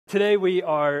Today we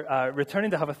are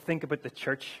returning to have a think about the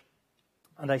church.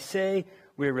 And I say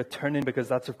we're returning because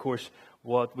that's, of course,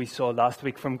 what we saw last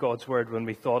week from God's Word when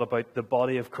we thought about the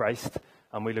body of Christ.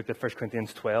 And we looked at 1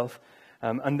 Corinthians 12.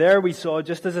 And there we saw,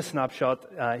 just as a snapshot,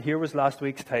 here was last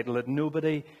week's title, that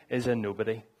nobody is a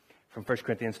nobody, from 1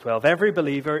 Corinthians 12. Every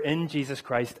believer in Jesus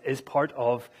Christ is part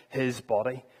of his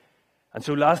body. And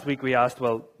so last week we asked,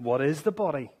 well, what is the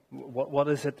body? What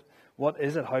is it? What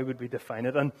is it? How would we define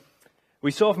it? And we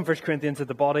saw from 1 Corinthians that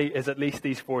the body is at least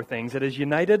these four things. It is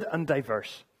united and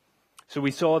diverse. So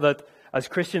we saw that as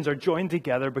Christians are joined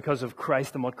together because of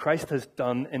Christ and what Christ has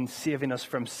done in saving us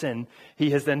from sin,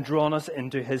 he has then drawn us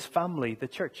into his family, the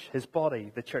church, his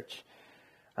body, the church.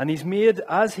 And he's made,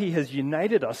 as he has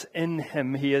united us in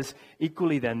him, he has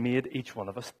equally then made each one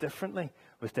of us differently,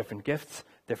 with different gifts,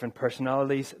 different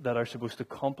personalities that are supposed to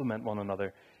complement one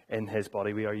another in his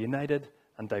body. We are united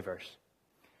and diverse.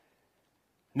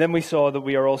 And then we saw that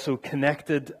we are also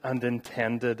connected and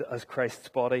intended as Christ's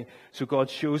body. So God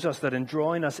shows us that in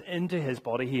drawing us into his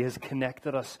body, he has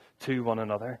connected us to one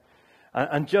another.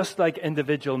 And just like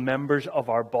individual members of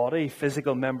our body,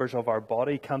 physical members of our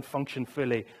body, can't function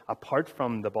fully apart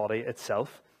from the body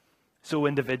itself, so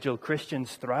individual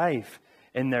Christians thrive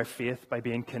in their faith by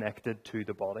being connected to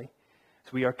the body. So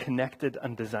we are connected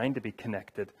and designed to be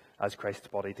connected as Christ's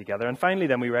body together. And finally,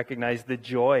 then we recognize the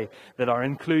joy that our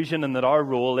inclusion and that our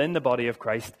role in the body of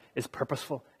Christ is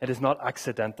purposeful. It is not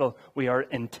accidental. We are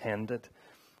intended.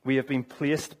 We have been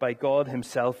placed by God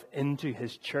himself into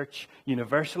his church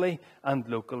universally and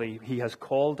locally. He has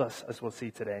called us, as we'll see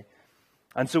today.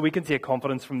 And so we can take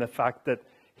confidence from the fact that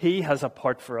he has a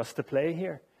part for us to play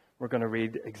here. We're going to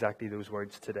read exactly those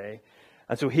words today.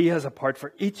 And so he has a part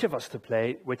for each of us to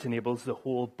play, which enables the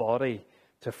whole body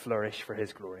to flourish for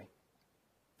his glory.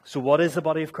 So what is the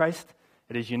body of Christ?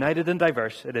 It is united and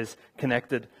diverse. It is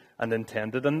connected and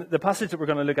intended. And the passage that we're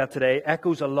going to look at today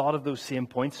echoes a lot of those same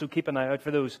points, so keep an eye out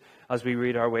for those as we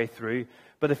read our way through.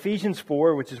 But Ephesians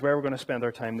 4, which is where we're going to spend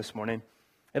our time this morning,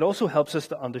 it also helps us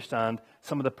to understand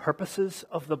some of the purposes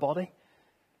of the body.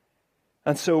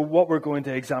 And so what we're going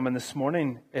to examine this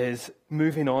morning is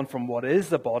moving on from what is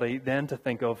the body, then to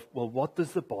think of, well, what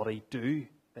does the body do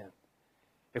then?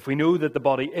 If we know that the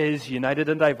body is united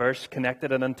and diverse,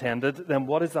 connected and intended, then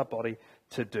what is that body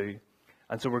to do?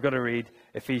 And so we're going to read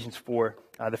Ephesians 4,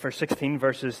 the first 16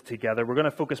 verses together. We're going to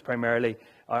focus primarily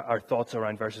our thoughts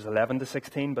around verses 11 to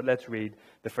 16, but let's read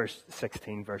the first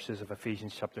 16 verses of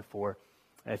Ephesians chapter 4.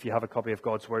 If you have a copy of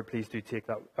God's Word, please do take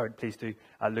that, or please do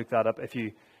look that up. If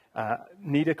you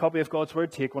need a copy of God's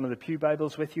Word, take one of the Pew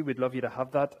Bibles with you. We'd love you to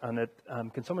have that. And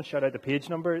can someone shout out the page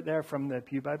number there from the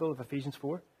Pew Bible of Ephesians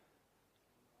 4?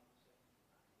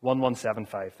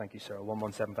 1175. Thank you, sir.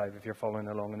 1175 if you're following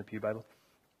along in the Pew Bible.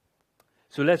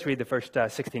 So let's read the first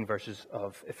 16 verses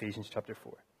of Ephesians chapter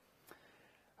 4.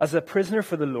 As a prisoner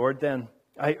for the Lord, then,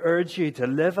 I urge you to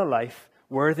live a life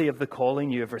worthy of the calling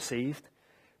you have received.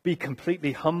 Be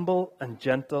completely humble and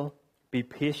gentle. Be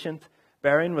patient,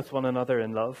 bearing with one another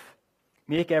in love.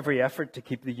 Make every effort to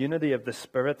keep the unity of the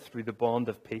Spirit through the bond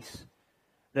of peace.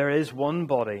 There is one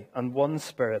body and one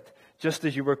Spirit, just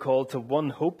as you were called to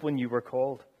one hope when you were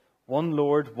called. One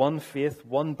Lord, one faith,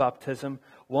 one baptism,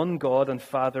 one God and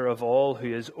Father of all,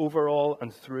 who is over all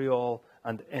and through all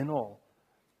and in all.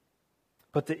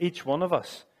 But to each one of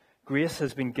us, grace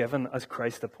has been given as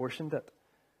Christ apportioned it.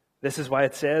 This is why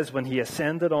it says, when he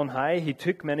ascended on high, he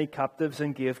took many captives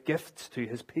and gave gifts to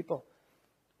his people.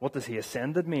 What does he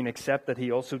ascended mean, except that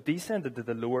he also descended to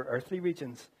the lower earthly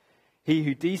regions? He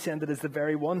who descended is the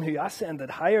very one who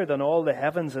ascended higher than all the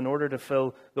heavens in order to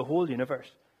fill the whole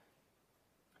universe.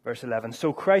 Verse 11,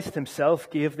 so Christ himself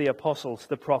gave the apostles,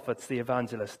 the prophets, the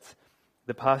evangelists,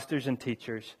 the pastors and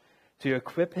teachers to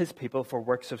equip his people for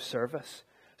works of service,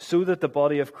 so that the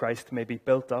body of Christ may be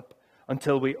built up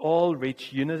until we all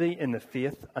reach unity in the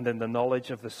faith and in the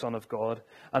knowledge of the Son of God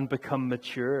and become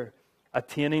mature,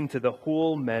 attaining to the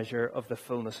whole measure of the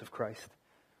fullness of Christ.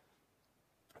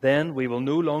 Then we will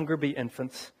no longer be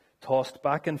infants, tossed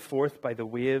back and forth by the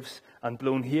waves and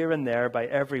blown here and there by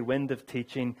every wind of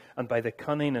teaching and by the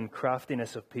cunning and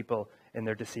craftiness of people in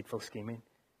their deceitful scheming.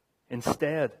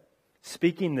 Instead,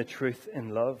 speaking the truth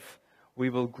in love, we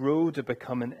will grow to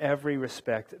become in every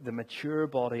respect the mature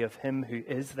body of him who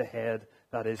is the head,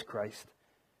 that is Christ.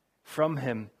 From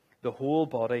him, the whole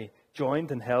body,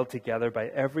 joined and held together by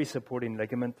every supporting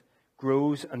ligament,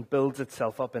 grows and builds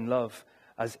itself up in love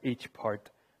as each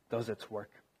part does its work.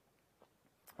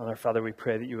 And our Father, we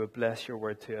pray that you would bless your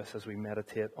word to us as we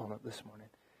meditate on it this morning.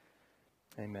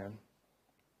 Amen.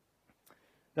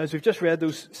 Now, as we've just read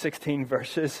those 16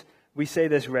 verses, We say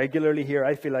this regularly here.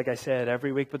 I feel like I say it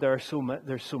every week, but there's so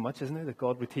much, isn't there, that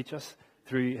God would teach us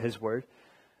through his word.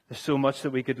 There's so much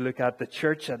that we could look at the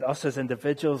church, at us as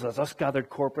individuals, as us gathered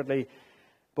corporately.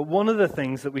 But one of the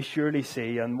things that we surely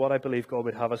see, and what I believe God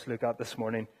would have us look at this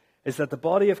morning, is that the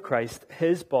body of Christ,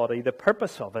 his body, the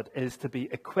purpose of it is to be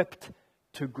equipped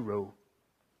to grow.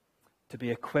 To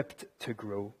be equipped to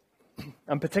grow.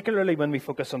 And particularly when we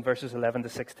focus on verses 11 to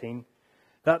 16,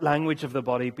 that language of the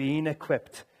body being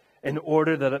equipped in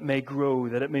order that it may grow,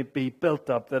 that it may be built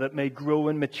up, that it may grow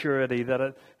in maturity,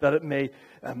 that it may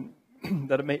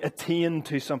attain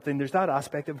to something. There's that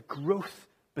aspect of growth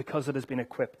because it has been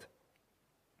equipped.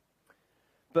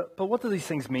 But what do these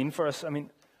things mean for us? I mean,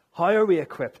 how are we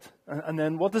equipped? And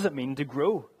then what does it mean to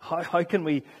grow? How can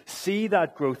we see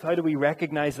that growth? How do we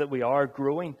recognize that we are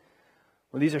growing?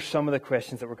 Well, these are some of the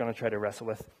questions that we're going to try to wrestle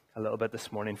with a little bit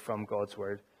this morning from God's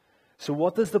word. So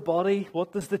what does the body,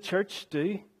 what does the church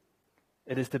do?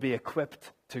 It is to be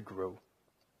equipped to grow.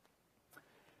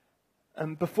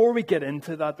 And before we get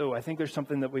into that, though, I think there's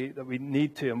something that we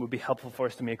need to and would be helpful for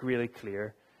us to make really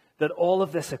clear, that all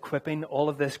of this equipping, all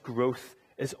of this growth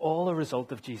is all a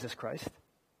result of Jesus Christ.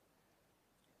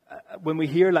 When we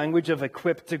hear language of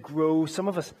equipped to grow, some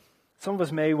of us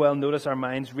may well notice our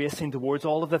minds racing towards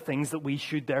all of the things that we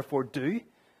should therefore do.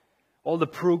 All the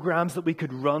programs that we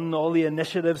could run, all the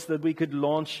initiatives that we could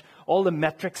launch, all the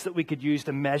metrics that we could use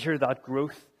to measure that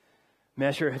growth.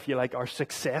 Measure, if you like, our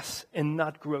success in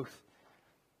that growth.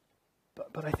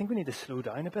 But I think we need to slow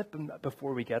down a bit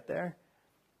before we get there.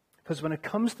 Because when it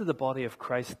comes to the body of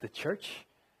Christ, the church,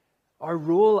 our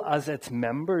role as its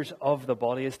members of the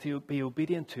body is to be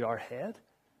obedient to our head,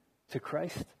 to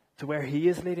Christ, to where he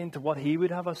is leading, to what he would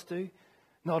have us do.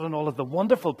 Not on all of the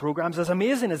wonderful programs, as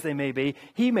amazing as they may be.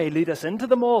 He may lead us into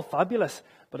them all, fabulous.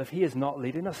 But if he is not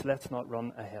leading us, let's not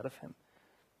run ahead of him.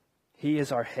 He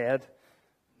is our head,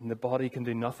 and the body can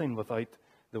do nothing without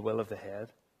the will of the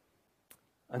head.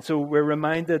 And so we're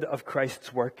reminded of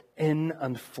Christ's work in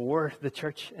and for the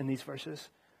church in these verses.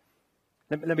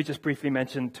 Let me just briefly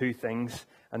mention two things,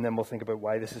 and then we'll think about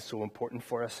why this is so important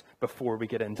for us before we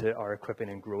get into our equipping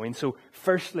and growing. So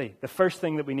firstly, the first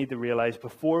thing that we need to realize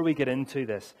before we get into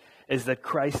this is that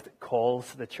Christ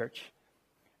calls the church.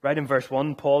 Right in verse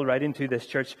 1, Paul writing to this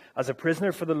church, "As a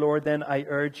prisoner for the Lord, then I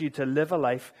urge you to live a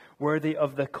life worthy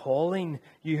of the calling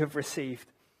you have received."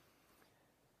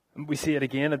 And we see it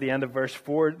again at the end of verse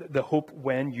 4, the hope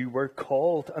when you were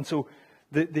called. And so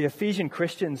the Ephesian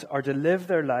Christians are to live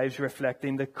their lives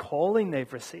reflecting the calling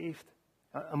they've received.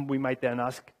 And we might then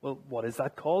ask, well, what is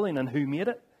that calling and who made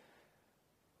it?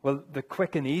 Well, the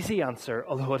quick and easy answer,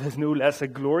 although it is no less a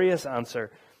glorious answer,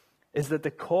 is that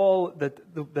the call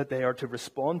that they are to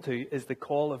respond to is the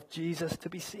call of Jesus to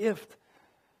be saved.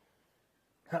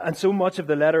 And so much of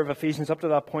the letter of Ephesians up to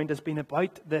that point has been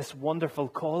about this wonderful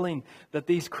calling that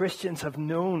these Christians have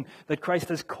known, that Christ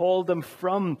has called them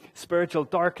from spiritual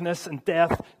darkness and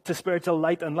death to spiritual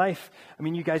light and life. I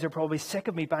mean, you guys are probably sick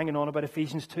of me banging on about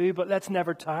Ephesians 2, but let's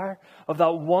never tire of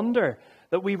that wonder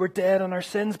that we were dead in our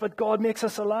sins, but God makes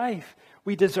us alive.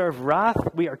 We deserve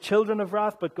wrath. We are children of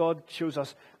wrath, but God shows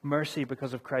us mercy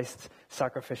because of Christ's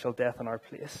sacrificial death in our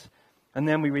place. And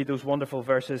then we read those wonderful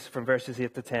verses from verses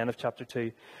 8 to 10 of chapter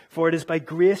 2. "For it is by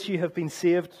grace you have been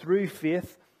saved through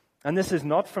faith, and this is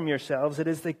not from yourselves, it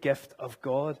is the gift of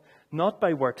God, not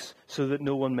by works, so that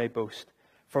no one may boast.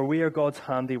 For we are God's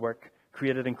handiwork,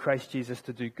 created in Christ Jesus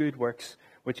to do good works,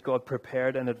 which God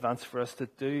prepared in advance for us to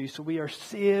do." So we are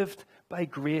saved by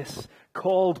grace,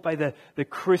 called by the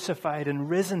crucified and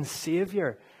risen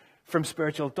Savior from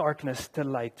spiritual darkness to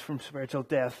light, from spiritual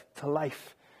death to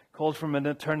life. Called from an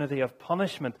eternity of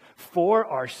punishment for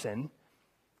our sin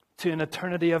to an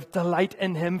eternity of delight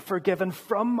in him, forgiven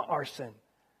from our sin.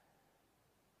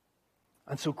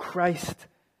 And so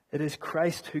it is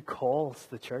Christ who calls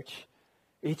the church.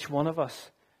 Each one of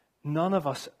us, none of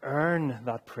us earn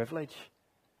that privilege.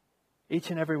 Each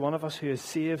and every one of us who is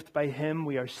saved by him,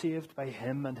 we are saved by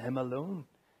him and him alone.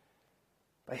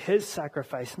 By his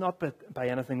sacrifice, not by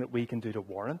anything that we can do to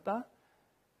warrant that.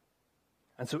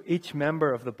 And so each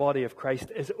member of the body of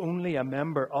Christ is only a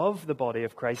member of the body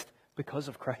of Christ because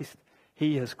of Christ.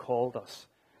 He has called us.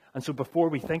 And so before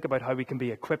we think about how we can be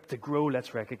equipped to grow,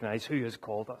 let's recognize who has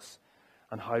called us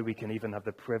and how we can even have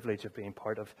the privilege of being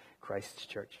part of Christ's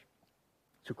church.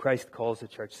 So Christ calls the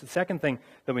church. The second thing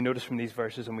that we notice from these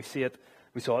verses, and we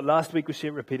saw it last week, we see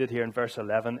it repeated here in verse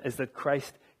 11, is that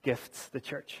Christ gifts the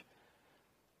church.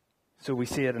 So we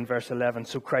see it in verse 11.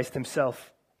 "So Christ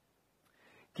himself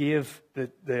gave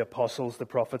the apostles, the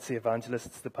prophets, the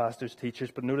evangelists, the pastors,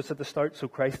 teachers." But notice at the start, so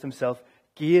Christ himself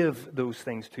gave those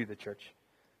things to the church.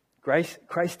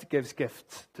 Christ gives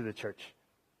gifts to the church.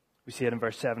 We see it in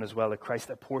verse 7 as well, that Christ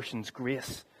apportions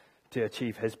grace to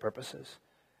achieve his purposes.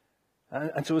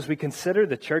 And so as we consider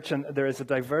the church, and there is a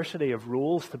diversity of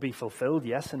roles to be fulfilled,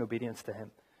 yes, in obedience to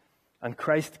him. And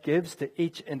Christ gives to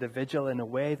each individual in a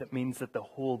way that means that the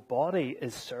whole body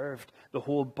is served. The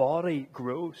whole body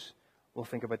grows. We'll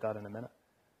think about that in a minute.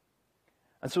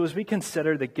 And so as we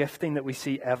consider the gifting that we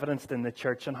see evidenced in the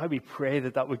church and how we pray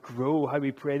that that would grow, how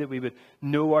we pray that we would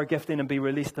know our gifting and be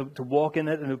released to walk in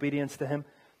it in obedience to him.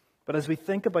 But as we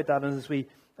think about that and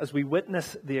as we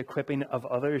witness the equipping of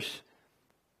others,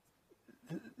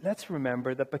 let's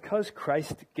remember that because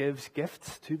Christ gives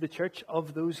gifts to the church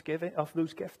of those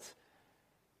gifts,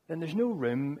 then there's no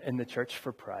room in the church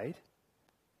for pride.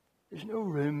 There's no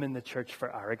room in the church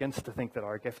for arrogance to think that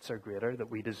our gifts are greater, that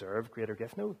we deserve greater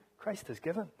gifts. No, Christ has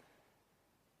given.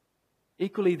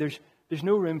 Equally, there's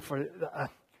no room for a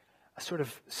sort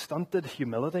of stunted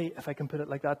humility, if I can put it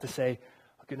like that, to say,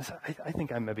 oh goodness, I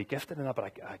think I'm maybe gifted in that, but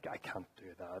I can't do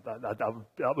that.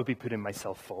 That would be putting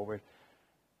myself forward.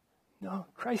 No,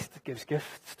 Christ gives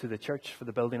gifts to the church for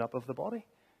the building up of the body.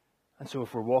 And so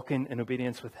if we're walking in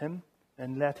obedience with him,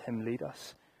 then let him lead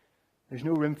us. There's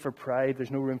no room for pride.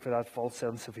 There's no room for that false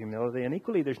sense of humility. And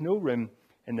equally, there's no room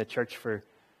in the church for,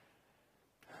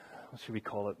 what should we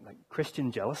call it, like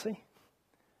Christian jealousy,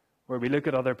 where we look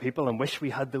at other people and wish we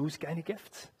had those kind of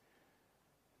gifts.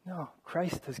 No,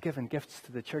 Christ has given gifts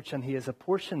to the church, and he has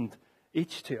apportioned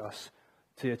each to us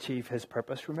to achieve his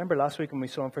purpose. Remember last week when we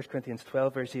saw in 1 Corinthians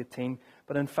 12, verse 18,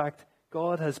 but in fact,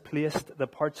 God has placed the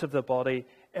parts of the body,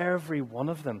 every one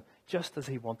of them, just as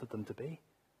he wanted them to be.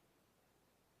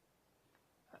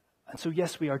 And so,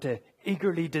 yes, we are to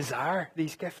eagerly desire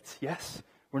these gifts. Yes,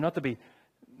 we're not to be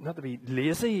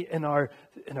lazy in our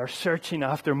searching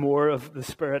after more of the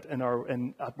Spirit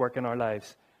at work in our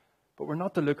lives. But we're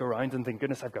not to look around and think,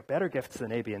 goodness, I've got better gifts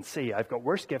than A, B, and C. I've got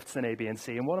worse gifts than A, B, and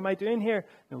C. And what am I doing here?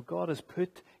 No, God has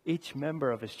put each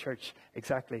member of his church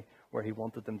exactly where he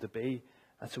wanted them to be.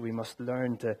 And so we must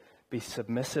learn to be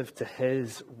submissive to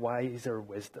his wiser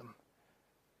wisdom.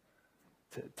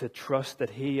 To trust that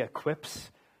he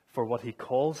equips for what he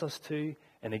calls us to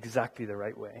in exactly the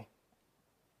right way.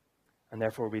 And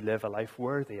therefore we live a life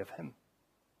worthy of him.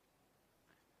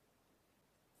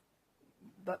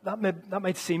 That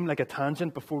might seem like a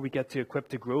tangent before we get to equip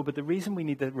to grow, but the reason we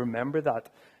need to remember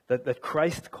that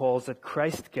Christ calls, that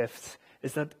Christ gifts,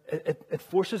 is that it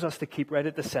forces us to keep right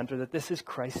at the center that this is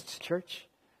Christ's church.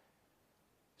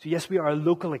 So yes, we are a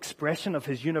local expression of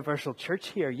his universal church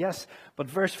here, yes, but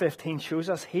verse 15 shows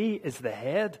us he is the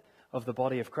head of the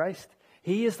body of Christ.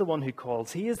 He is the one who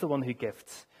calls. He is the one who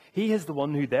gifts. He is the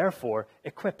one who therefore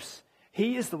equips.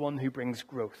 He is the one who brings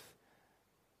growth.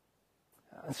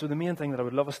 And so the main thing that I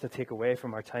would love us to take away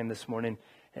from our time this morning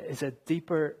is a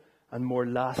deeper and more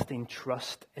lasting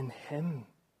trust in him,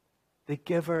 the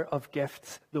giver of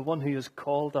gifts, the one who has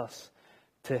called us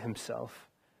to himself.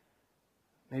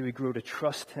 May we grow to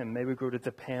trust him. May we grow to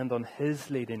depend on his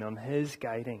leading, on his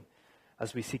guiding,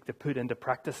 as we seek to put into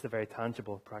practice the very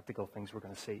tangible, practical things we're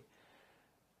going to see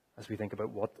as we think about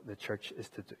what the church is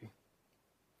to do.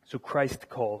 So Christ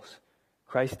calls.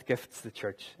 Christ gifts the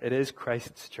church. It is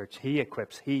Christ's church. He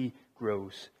equips. He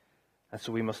grows. And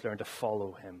so we must learn to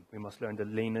follow him. We must learn to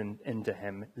lean into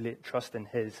him, trust in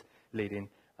his leading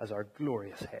as our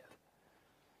glorious head.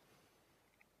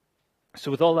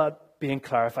 So with all that being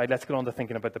clarified, let's get on to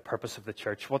thinking about the purpose of the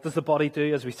church. What does the body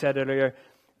do? As we said earlier,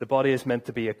 the body is meant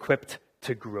to be equipped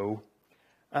to grow.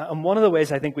 And one of the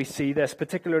ways I think we see this,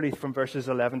 particularly from verses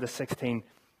 11 to 16,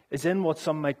 is in what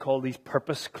some might call these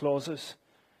purpose clauses.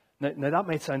 Now that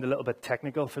might sound a little bit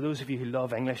technical. For those of you who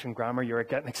love English and grammar, you're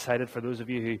getting excited. For those of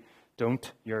you who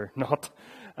don't, you're not.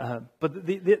 But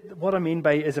what I mean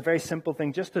by is a very simple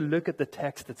thing, just to look at the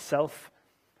text itself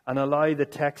and allow the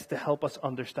text to help us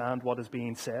understand what is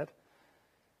being said.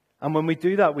 And when we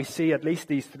do that, we see at least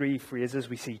these three phrases.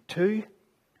 We see to,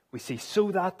 we see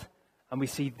so that, and we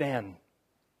see then.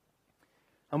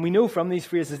 And we know from these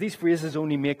phrases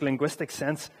only make linguistic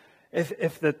sense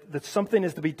if that something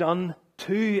is to be done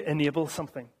to enable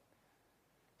something.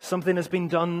 Something has been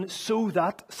done so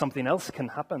that something else can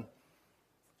happen.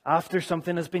 After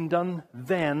something has been done,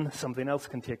 then something else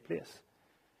can take place.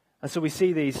 And so we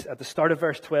see these at the start of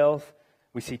verse 12,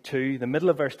 we see to. The middle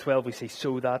of verse 12, we see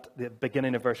so that. The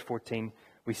beginning of verse 14,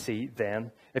 we see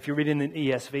then. If you're reading in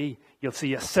ESV, you'll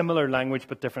see a similar language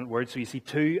but different words. So you see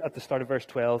to at the start of verse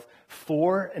 12,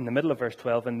 for in the middle of verse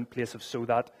 12 in place of so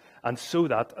that, and so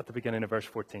that at the beginning of verse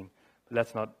 14. But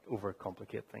let's not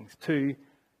overcomplicate things. To,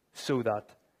 so that,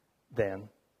 then.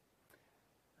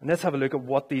 And let's have a look at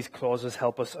what these clauses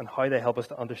help us and how they help us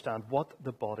to understand what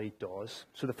the body does.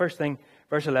 So the first thing,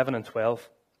 verse 11 and 12.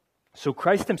 So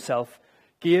Christ himself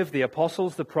gave the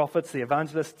apostles, the prophets, the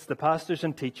evangelists, the pastors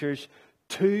and teachers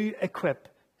to equip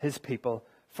his people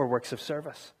for works of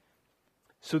service.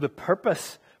 So the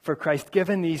purpose for Christ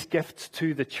giving these gifts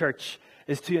to the church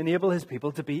is to enable his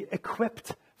people to be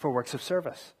equipped for works of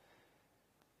service.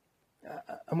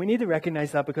 And we need to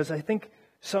recognize that, because I think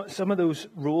some of those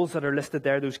roles that are listed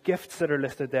there, those gifts that are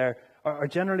listed there, are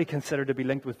generally considered to be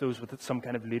linked with those with some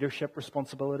kind of leadership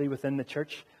responsibility within the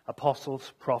church.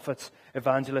 Apostles, prophets,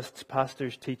 evangelists,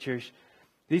 pastors, teachers.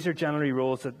 These are generally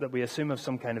roles that we assume have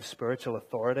some kind of spiritual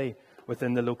authority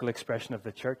within the local expression of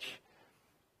the church.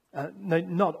 Now,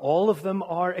 not all of them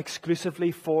are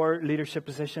exclusively for leadership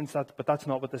positions, but that's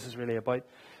not what this is really about.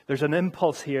 There's an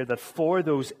impulse here that for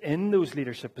those in those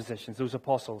leadership positions, those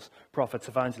apostles, prophets,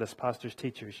 evangelists, pastors,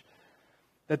 teachers,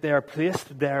 that they are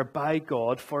placed there by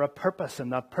God for a purpose,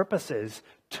 and that purpose is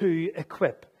to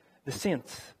equip the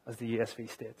saints, as the ESV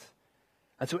states.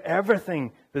 And so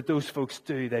everything that those folks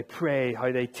do, they pray,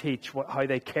 how they teach, how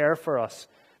they care for us,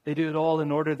 they do it all in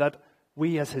order that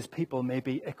we as his people may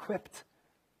be equipped.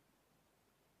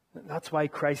 That's why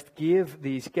Christ gave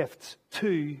these gifts,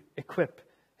 to equip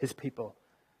his people.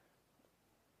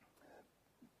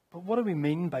 But what do we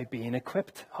mean by being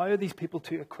equipped? How are these people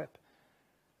to equip?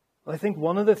 Well, I think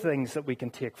one of the things that we can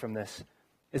take from this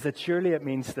is that surely it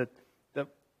means that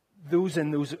those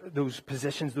in those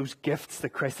positions, those gifts that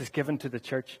Christ has given to the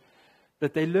church,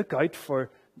 that they look out for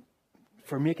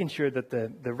making sure that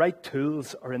the right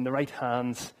tools are in the right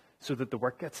hands so that the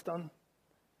work gets done.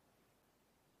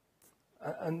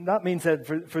 And that means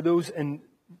that for those in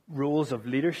roles of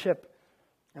leadership,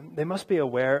 they must be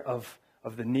aware of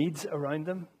the needs around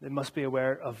them. They must be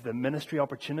aware of the ministry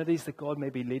opportunities that God may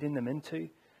be leading them into.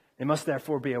 They must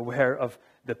therefore be aware of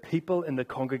the people in the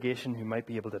congregation who might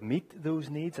be able to meet those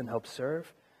needs and help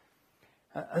serve.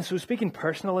 And so, speaking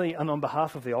personally and on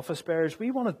behalf of the office bearers,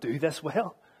 we want to do this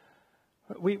well.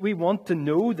 We want to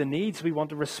know the needs. We want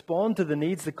to respond to the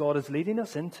needs that God is leading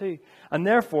us into. And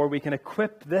therefore, we can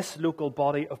equip this local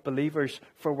body of believers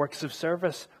for works of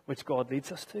service, which God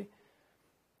leads us to.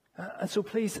 And so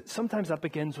please, sometimes that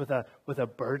begins with a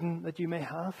burden that you may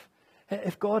have.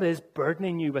 If God is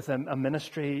burdening you with a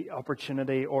ministry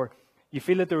opportunity, or you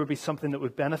feel that there would be something that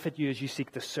would benefit you as you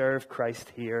seek to serve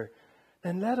Christ here,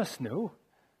 then let us know.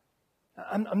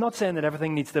 I'm not saying that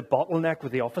everything needs to bottleneck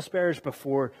with the office bearers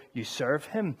before you serve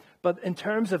him. But in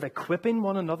terms of equipping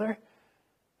one another,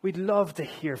 we'd love to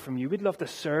hear from you. We'd love to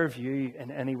serve you in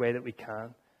any way that we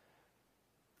can.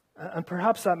 And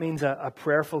perhaps that means a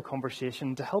prayerful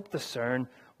conversation to help discern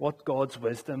what God's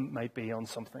wisdom might be on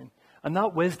something. And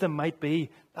that wisdom might be,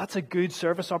 that's a good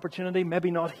service opportunity. Maybe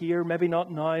not here, maybe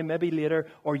not now, maybe later.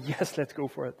 Or yes, let's go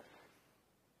for it.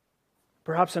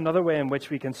 Perhaps another way in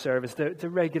which we can serve is to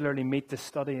regularly meet to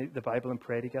study the Bible and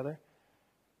pray together.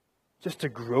 Just to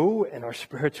grow in our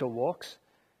spiritual walks.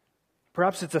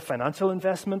 Perhaps it's a financial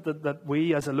investment that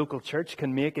we as a local church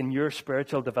can make in your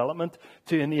spiritual development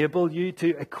to enable you,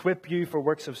 to equip you for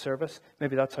works of service.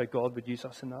 Maybe that's how God would use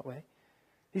us in that way.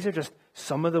 These are just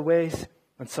some of the ways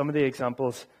and some of the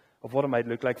examples of what it might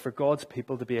look like for God's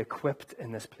people to be equipped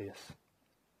in this place.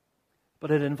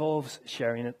 But it involves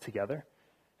sharing it together.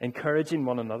 Encouraging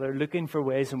one another, looking for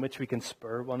ways in which we can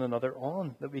spur one another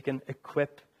on, that we can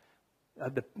equip,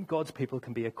 God's people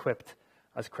can be equipped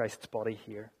as Christ's body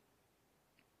here.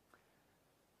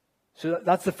 So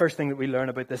that's the first thing that we learn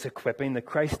about this equipping, that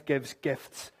Christ gives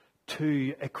gifts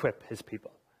to equip his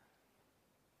people.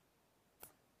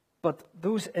 But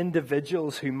those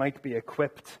individuals who might be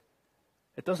equipped,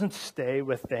 it doesn't stay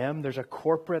with them. There's a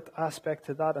corporate aspect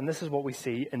to that, and this is what we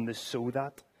see in the so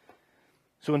that.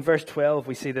 So in verse 12,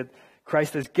 we see that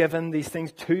Christ has given these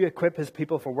things to equip his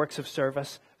people for works of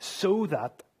service so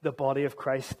that the body of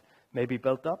Christ may be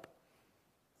built up.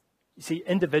 You see,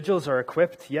 individuals are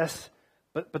equipped, yes,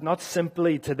 but not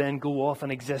simply to then go off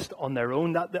and exist on their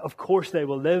own. That, of course, they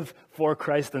will live for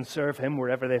Christ and serve him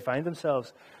wherever they find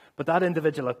themselves. But that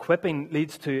individual equipping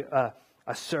leads to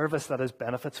a service that has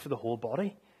benefits for the whole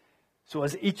body. So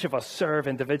as each of us serve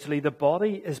individually, the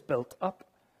body is built up.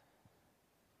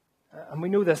 And we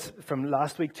know this from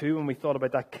last week too, when we thought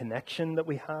about that connection that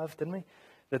we have, didn't we?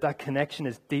 That connection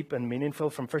is deep and meaningful.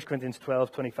 From 1 Corinthians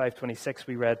 12, 25, 26,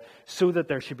 we read, so that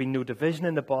there should be no division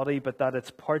in the body, but that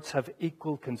its parts have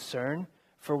equal concern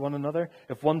for one another.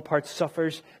 If one part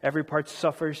suffers, every part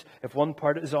suffers. If one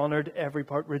part is honored, every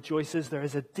part rejoices. There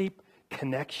is a deep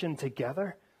connection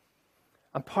together.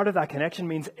 And part of that connection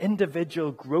means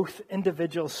individual growth,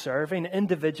 individual serving,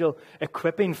 individual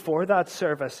equipping for that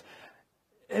service.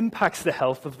 impacts the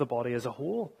health of the body as a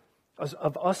whole,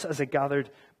 of us as a gathered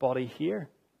body here.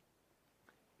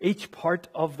 Each part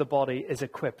of the body is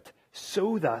equipped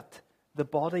so that the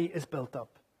body is built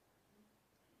up.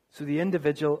 So the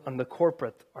individual and the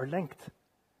corporate are linked.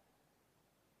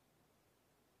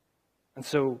 And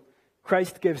so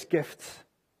Christ gives gifts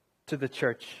to the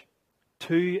church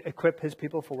to equip his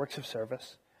people for works of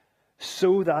service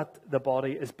so that the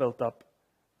body is built up.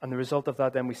 And the result of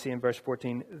that then we see in verse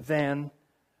 14, then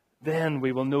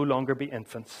we will no longer be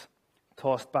infants,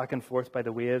 tossed back and forth by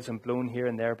the waves and blown here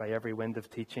and there by every wind of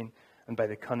teaching and by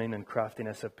the cunning and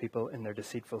craftiness of people in their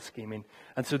deceitful scheming.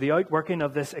 And so the outworking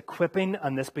of this equipping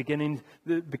and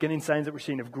the beginning signs that we're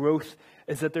seeing of growth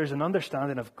is that there's an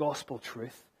understanding of gospel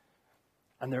truth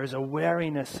and there is a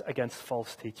wariness against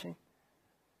false teaching.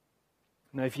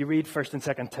 Now, if you read 1 and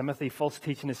 2 Timothy, false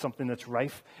teaching is something that's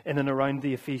rife in and around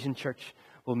the Ephesian church.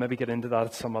 We'll maybe get into that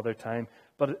at some other time.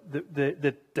 But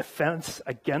the defense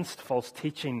against false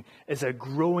teaching is a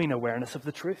growing awareness of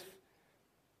the truth.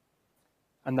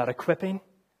 And that equipping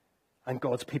and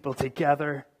God's people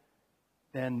together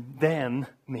then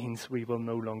means we will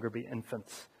no longer be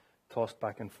infants tossed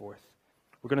back and forth.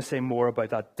 We're going to say more about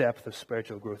that depth of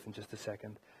spiritual growth in just a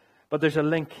second. But there's a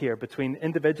link here between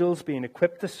individuals being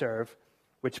equipped to serve,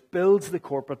 which builds the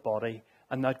corporate body,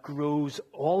 and that grows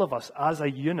all of us as a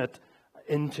unit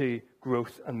into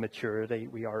growth and maturity.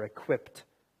 We are equipped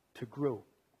to grow.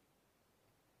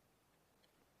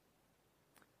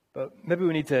 But maybe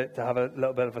we need to have a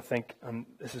little bit of a think, and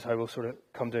this is how we'll sort of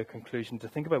come to a conclusion, to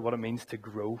think about what it means to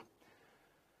grow.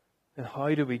 And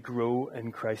how do we grow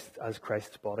in Christ as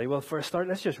Christ's body? Well, for a start,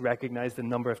 let's just recognize the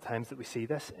number of times that we see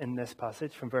this in this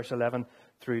passage, from verse 11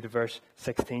 through to verse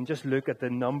 16. Just look at the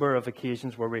number of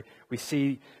occasions where we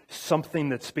see something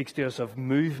that speaks to us of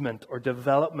movement or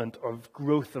development, of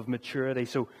growth, of maturity.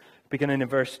 So, beginning in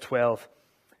verse 12,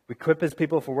 we equip his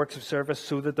people for works of service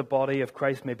so that the body of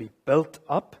Christ may be built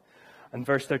up. And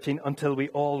verse 13, until we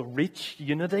all reach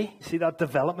unity. See that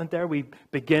development there? We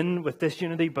begin with this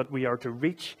unity, but we are to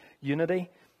reach unity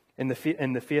in the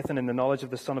faith and in the knowledge of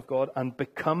the Son of God and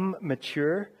become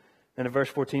mature. And in verse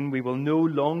 14, we will no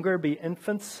longer be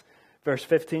infants. Verse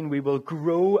 15, we will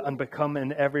grow and become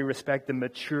in every respect the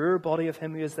mature body of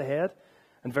him who is the head.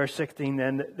 And verse 16,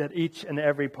 then, that each and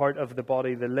every part of the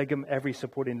body, the ligament, every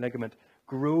supporting ligament,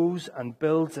 grows and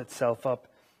builds itself up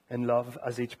in love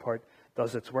as each part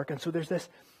does its work. And so there's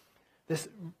this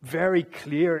very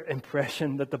clear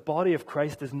impression that the body of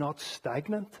Christ is not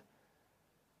stagnant.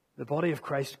 The body of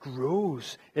Christ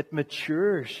grows. It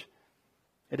matures.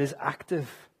 It is active.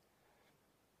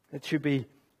 It should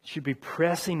be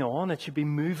pressing on. It should be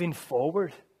moving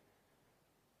forward.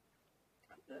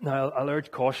 Now, I'll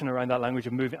urge caution around that language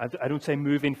of moving. I don't say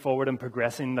moving forward and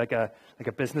progressing like a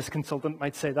business consultant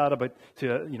might say that about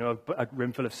to a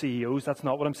room full of CEOs. That's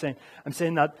not what I'm saying. I'm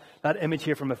saying that image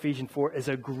here from Ephesians 4 is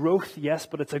a growth, yes,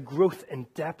 but it's a growth in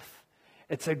depth.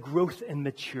 It's a growth in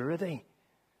maturity.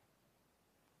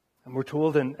 And we're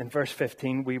told in verse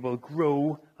 15, we will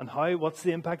grow. And how? What's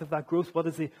the impact of that growth? What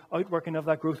is the outworking of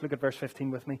that growth? Look at verse 15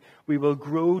 with me. We will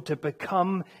grow to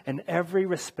become, in every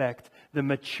respect, the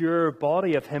mature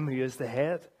body of him who is the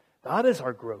head. That is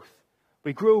our growth.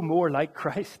 We grow more like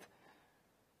Christ.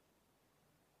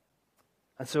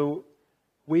 And so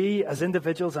we, as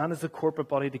individuals and as the corporate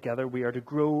body together, we are to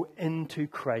grow into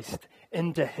Christ,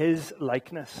 into his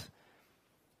likeness,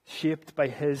 shaped by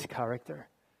his character.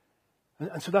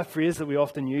 And so that phrase that we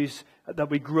often use, that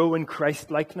we grow in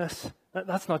Christ-likeness,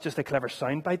 that's not just a clever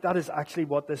soundbite. That is actually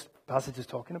what this passage is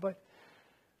talking about.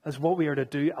 As what we are to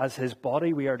do as his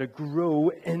body, we are to grow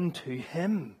into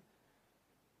him.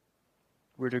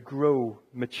 We're to grow,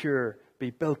 mature, be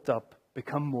built up,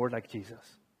 become more like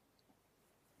Jesus.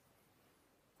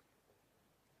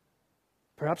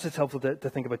 Perhaps it's helpful to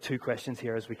think about two questions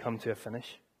here as we come to a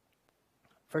finish.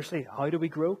 Firstly, how do we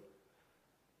grow?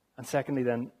 And secondly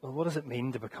then, well, what does it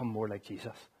mean to become more like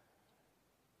Jesus?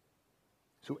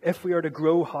 So if we are to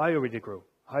grow, how are we to grow?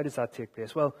 How does that take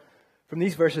place? Well, from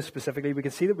these verses specifically, we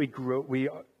can see that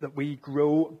we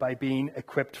grow by being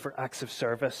equipped for acts of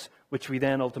service, which we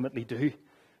then ultimately do.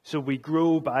 So we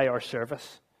grow by our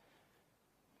service.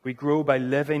 We grow by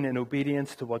living in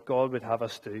obedience to what God would have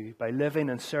us do, by living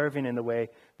and serving in the way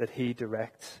that he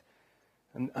directs.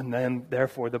 And then,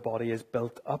 therefore, the body is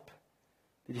built up.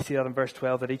 Did you see that in verse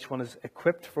 12, that each one is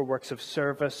equipped for works of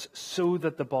service so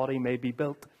that the body may be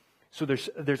built? So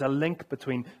there's a link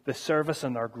between the service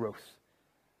and our growth.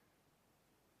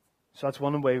 So that's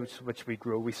one way which we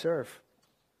grow, we serve.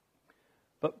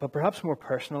 But perhaps more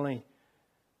personally,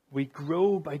 we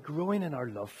grow by growing in our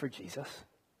love for Jesus.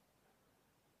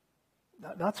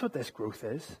 That's what this growth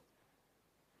is.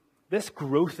 This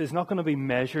growth is not going to be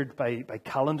measured by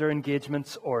calendar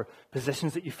engagements or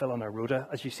positions that you fill on a rota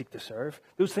as you seek to serve.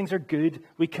 Those things are good.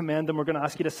 We commend them. We're going to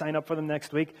ask you to sign up for them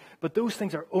next week. But those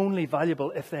things are only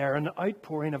valuable if they are an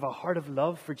outpouring of a heart of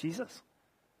love for Jesus.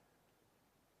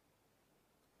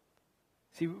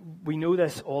 See, we know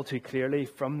this all too clearly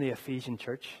from the Ephesian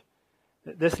church.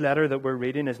 This letter that we're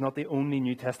reading is not the only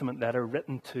New Testament letter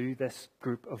written to this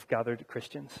group of gathered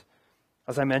Christians.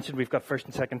 As I mentioned, we've got 1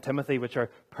 and 2 Timothy, which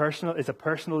is a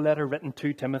personal letter written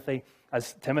to Timothy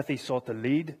as Timothy sought to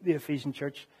lead the Ephesian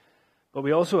church. But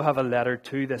we also have a letter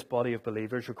to this body of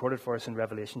believers recorded for us in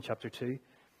Revelation chapter 2.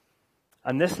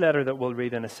 And this letter that we'll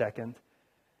read in a second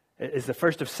is the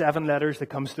first of 7 letters that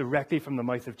comes directly from the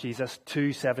mouth of Jesus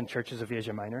to 7 churches of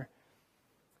Asia Minor.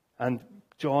 And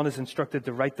John is instructed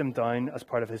to write them down as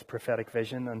part of his prophetic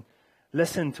vision and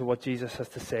listen to what Jesus has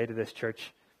to say to this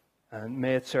church. And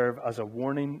may it serve as a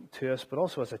warning to us, but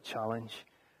also as a challenge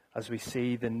as we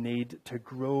see the need to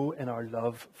grow in our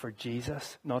love for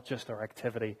Jesus, not just our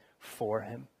activity for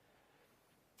him.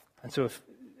 And so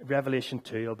Revelation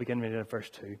 2, I'll begin reading at verse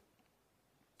 2.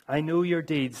 I know your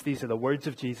deeds. These are the words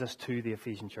of Jesus to the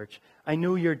Ephesian church. I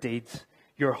know your deeds,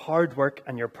 your hard work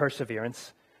and your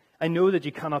perseverance. I know that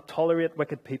you cannot tolerate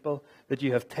wicked people, that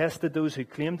you have tested those who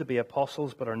claim to be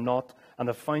apostles but are not, and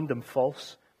have found them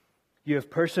false. You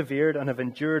have persevered and have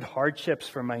endured hardships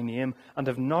for my name and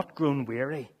have not grown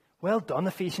weary. Well done,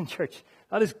 Ephesian church.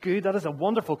 That is good. That is a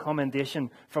wonderful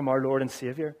commendation from our Lord and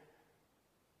Savior.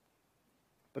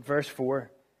 But verse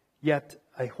 4, yet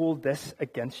I hold this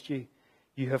against you.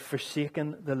 You have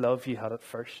forsaken the love you had at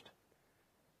first.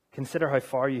 Consider how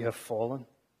far you have fallen.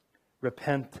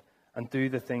 Repent and do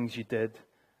the things you did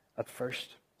at first.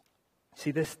 See,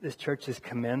 this church is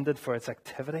commended for its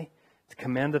activity. It's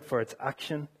commended for its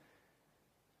action.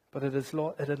 But it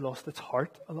had lost its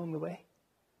heart along the way.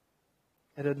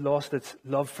 It had lost its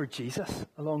love for Jesus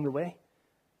along the way.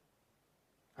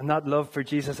 And that love for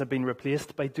Jesus had been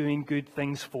replaced by doing good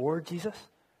things for Jesus.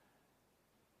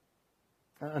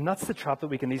 And that's the trap that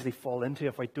we can easily fall into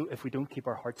if we don't keep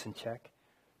our hearts in check.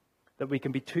 That we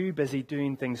can be too busy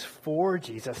doing things for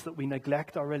Jesus that we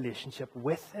neglect our relationship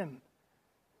with him.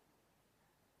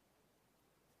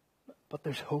 But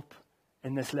there's hope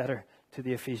in this letter to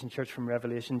the Ephesian church from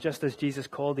Revelation. Just as Jesus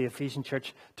called the Ephesian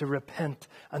church to repent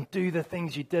and do the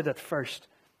things you did at first.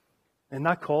 And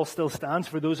that call still stands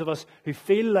for those of us who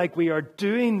feel like we are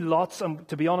doing lots, and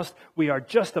to be honest, we are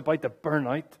just about to burn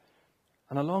out.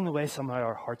 And along the way, somehow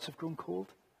our hearts have grown cold.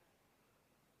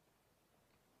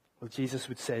 Well, Jesus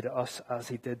would say to us, as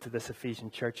he did to this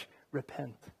Ephesian church,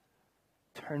 repent,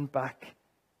 turn back,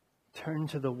 turn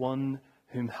to the one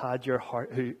who had your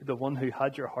heart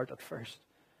at first.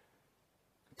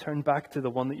 Turn back to the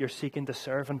one that you're seeking to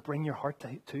serve and bring your heart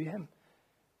to him.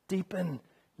 Deepen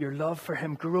your love for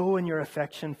him. Grow in your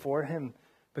affection for him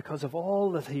because of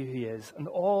all that he is and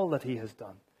all that he has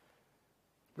done.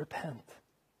 Repent.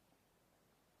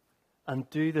 And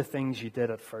do the things you did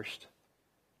at first.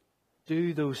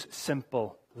 Do those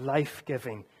simple,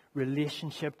 life-giving,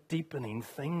 relationship-deepening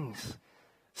things.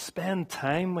 Spend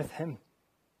time with him.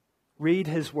 Read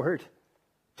his word.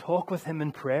 Talk with him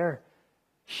in prayer.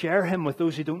 Share him with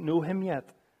those who don't know him yet.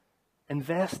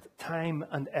 Invest time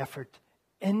and effort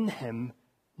in him,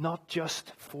 not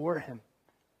just for him.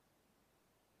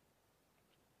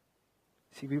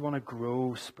 See, we want to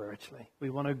grow spiritually. We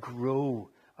want to grow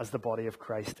as the body of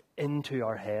Christ into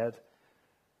our head.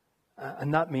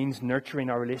 And that means nurturing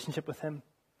our relationship with him.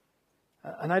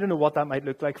 And I don't know what that might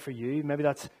look like for you. Maybe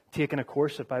that's taking a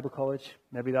course at Bible college.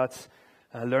 Maybe that's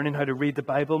learning how to read the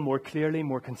Bible more clearly,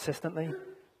 more consistently.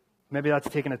 Maybe that's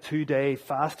taking a 2-day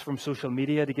fast from social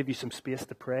media to give you some space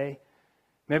to pray.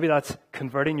 Maybe that's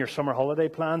converting your summer holiday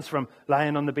plans from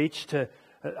lying on the beach to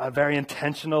a very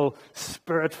intentional,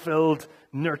 spirit-filled,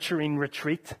 nurturing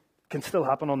retreat. It can still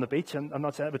happen on the beach. I'm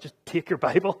not saying it, but just take your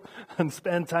Bible and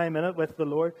spend time in it with the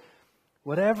Lord.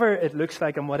 Whatever it looks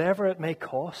like and whatever it may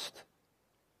cost.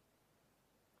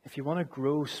 If you want to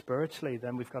grow spiritually,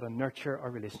 then we've got to nurture our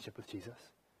relationship with Jesus.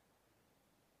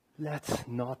 Let's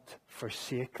not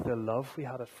forsake the love we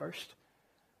had at first.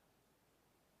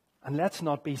 And let's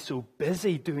not be so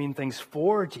busy doing things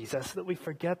for Jesus that we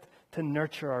forget to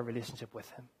nurture our relationship with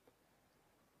him.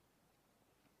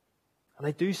 And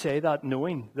I do say that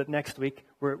knowing that next week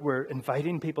we're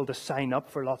inviting people to sign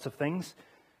up for lots of things.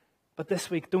 But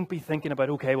this week, don't be thinking about,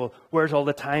 okay, well, where's all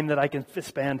the time that I can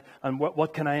spend and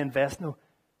what can I invest? No,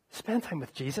 spend time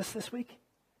with Jesus this week.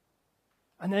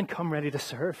 And then come ready to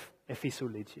serve if he so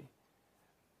leads you.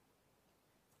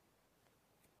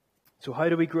 So how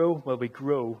do we grow? Well, we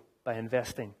grow by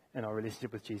investing in our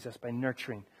relationship with Jesus, by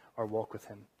nurturing our walk with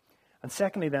him. And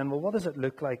secondly then, well, what does it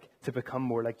look like to become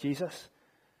more like Jesus?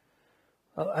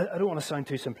 Well, I don't want to sound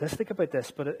too simplistic about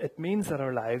this, but it means that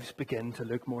our lives begin to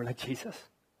look more like Jesus.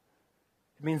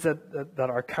 It means that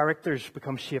our characters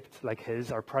become shaped like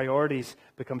his, our priorities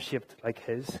become shaped like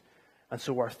his, and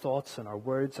so our thoughts and our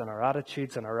words and our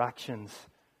attitudes and our actions,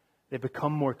 they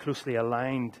become more closely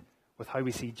aligned with how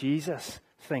we see Jesus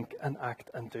think and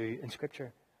act and do in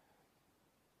Scripture.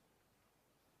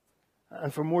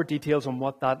 And for more details on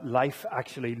what that life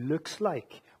actually looks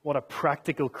like, what a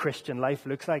practical Christian life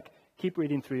looks like, keep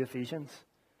reading through Ephesians.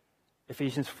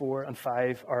 Ephesians 4 and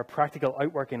 5 are a practical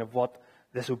outworking of what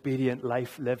this obedient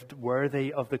life lived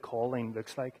worthy of the calling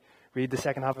looks like. Read the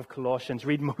second half of Colossians.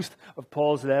 Read most of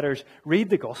Paul's letters. Read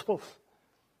the Gospels.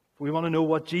 If we want to know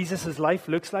what Jesus' life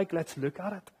looks like, let's look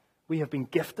at it. We have been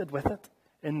gifted with it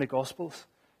in the Gospels.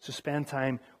 So spend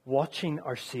time watching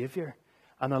our Savior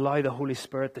and allow the Holy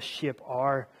Spirit to shape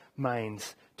our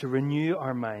minds, to renew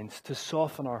our minds, to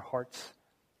soften our hearts,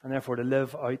 and therefore to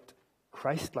live out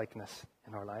Christ-likeness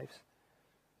in our lives.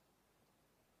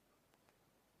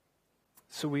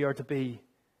 So we are to be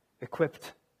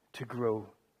equipped to grow.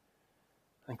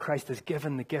 And Christ has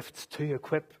given the gifts to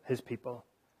equip his people.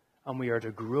 And we are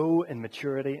to grow in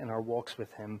maturity in our walks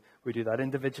with him. We do that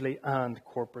individually and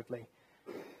corporately.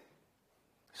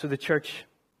 So the church,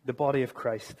 the body of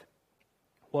Christ,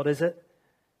 what is it?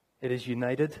 It is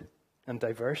united and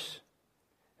diverse.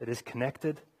 It is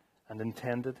connected and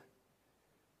intended.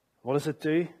 What does it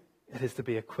do? It is to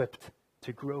be equipped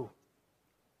to grow.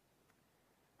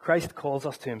 Christ calls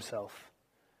us to himself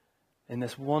in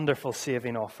this wonderful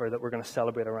saving offer that we're going to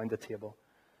celebrate around the table.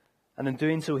 And in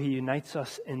doing so, he unites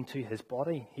us into his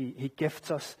body. He gifts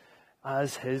us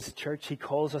as his church. He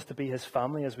calls us to be his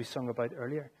family, as we sung about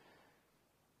earlier.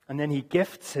 And then he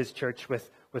gifts his church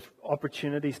with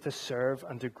opportunities to serve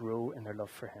and to grow in their love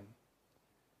for him.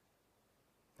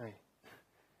 Now,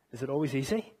 is it always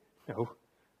easy? No.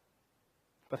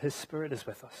 But his Spirit is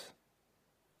with us.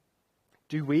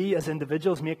 Do we as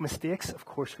individuals make mistakes? Of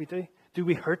course we do. Do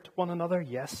we hurt one another?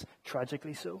 Yes,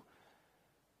 tragically so.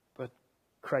 But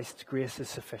Christ's grace is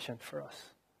sufficient for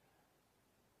us.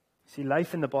 See,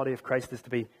 life in the body of Christ is to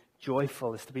be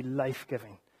joyful, is to be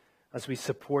life-giving, as we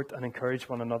support and encourage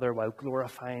one another while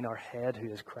glorifying our head, who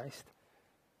is Christ.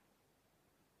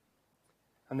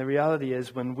 And the reality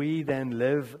is, when we then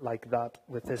live like that,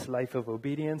 with this life of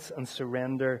obedience and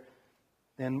surrender,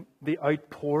 then the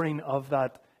outpouring of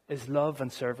that is love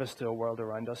and service to a world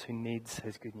around us who needs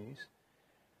his good news.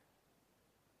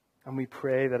 And we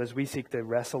pray that as we seek to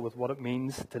wrestle with what it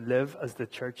means to live as the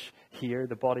church here,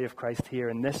 the body of Christ here,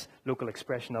 in this local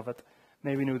expression of it,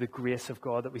 may we know the grace of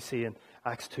God that we see in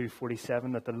Acts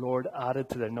 2:47, that the Lord added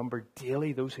to their number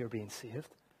daily those who are being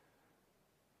saved.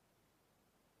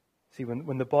 See,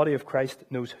 when the body of Christ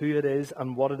knows who it is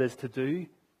and what it is to do,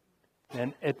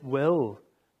 then it will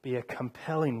be a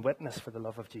compelling witness for the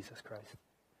love of Jesus Christ.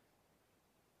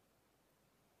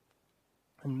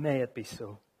 And may it be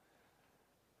so.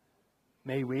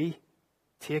 May we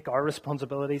take our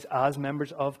responsibilities as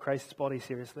members of Christ's body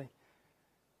seriously.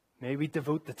 May we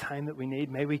devote the time that we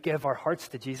need. May we give our hearts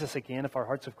to Jesus again if our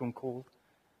hearts have gone cold.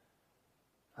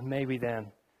 And may we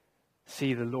then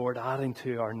see the Lord adding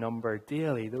to our number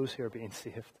daily those who are being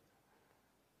saved.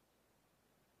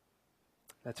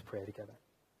 Let's pray together.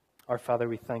 Our Father,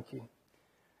 we thank you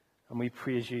and we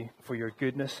praise you for your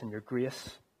goodness and your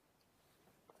grace.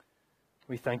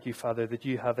 We thank you, Father, that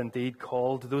you have indeed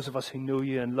called those of us who know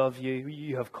you and love you.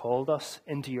 You have called us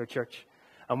into your church.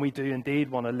 And we do indeed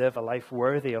want to live a life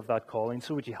worthy of that calling.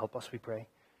 So would you help us, we pray.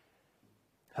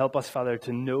 Help us, Father,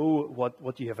 to know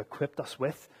what you have equipped us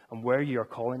with and where you are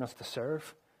calling us to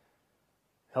serve.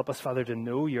 Help us, Father, to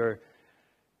know your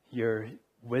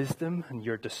wisdom and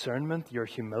your discernment, your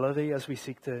humility as we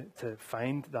seek to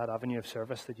find that avenue of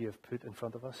service that you have put in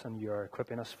front of us and you are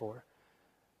equipping us for.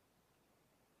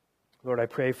 Lord, I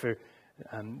pray for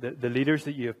the leaders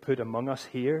that you have put among us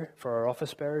here, for our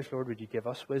office bearers. Lord, would you give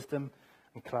us wisdom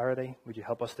and clarity? Would you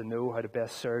help us to know how to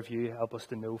best serve you? Help us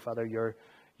to know, Father, your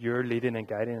leading and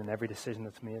guiding in every decision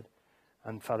that's made.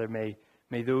 And Father, may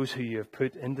those who you have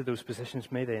put into those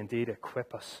positions, may they indeed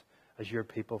equip us as your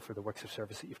people for the works of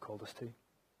service that you've called us to.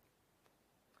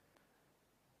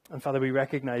 And Father, we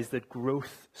recognize that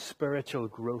growth, spiritual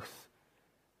growth,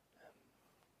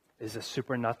 is a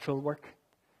supernatural work.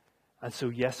 And so,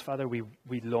 yes, Father, we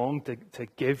long to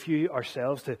give you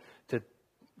ourselves, to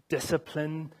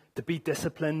discipline, to be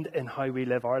disciplined in how we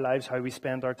live our lives, how we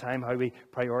spend our time, how we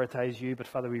prioritize you. But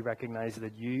Father, we recognize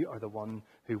that you are the one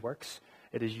who works.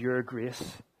 It is your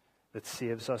grace that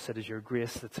saves us. It is your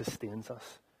grace that sustains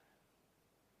us.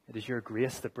 It is your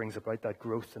grace that brings about that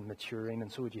growth and maturing, and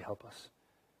so would you help us.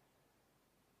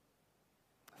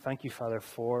 Thank you, Father,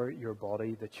 for your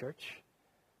body, the church.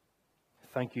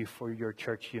 Thank you for your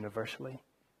church universally.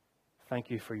 Thank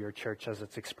you for your church as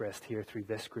it's expressed here through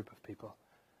this group of people.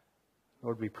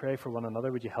 Lord, we pray for one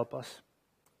another. Would you help us?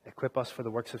 Equip us for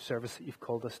the works of service that you've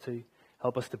called us to.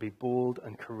 Help us to be bold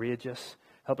and courageous.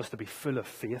 Help us to be full of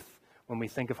faith when we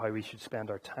think of how we should spend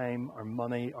our time, our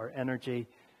money, our energy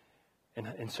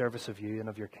in service of you and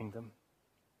of your kingdom.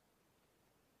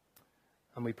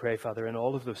 And we pray, Father, in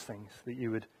all of those things, that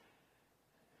you would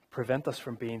prevent us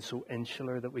from being so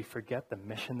insular that we forget the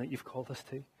mission that you've called us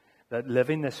to, that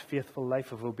living this faithful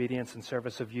life of obedience and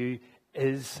service of you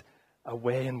is a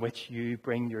way in which you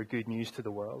bring your good news to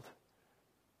the world.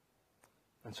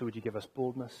 And so would you give us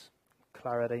boldness,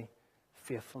 clarity,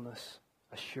 faithfulness,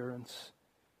 assurance,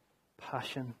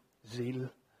 passion, zeal,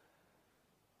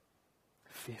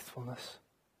 faithfulness.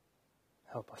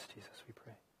 Help us, Jesus, we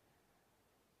pray.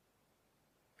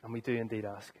 And we do indeed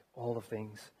ask all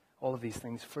of these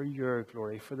things for your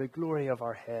glory, for the glory of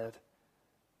our head,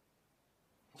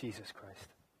 Jesus Christ.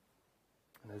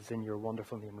 And it is in your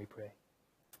wonderful name we pray.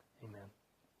 Amen.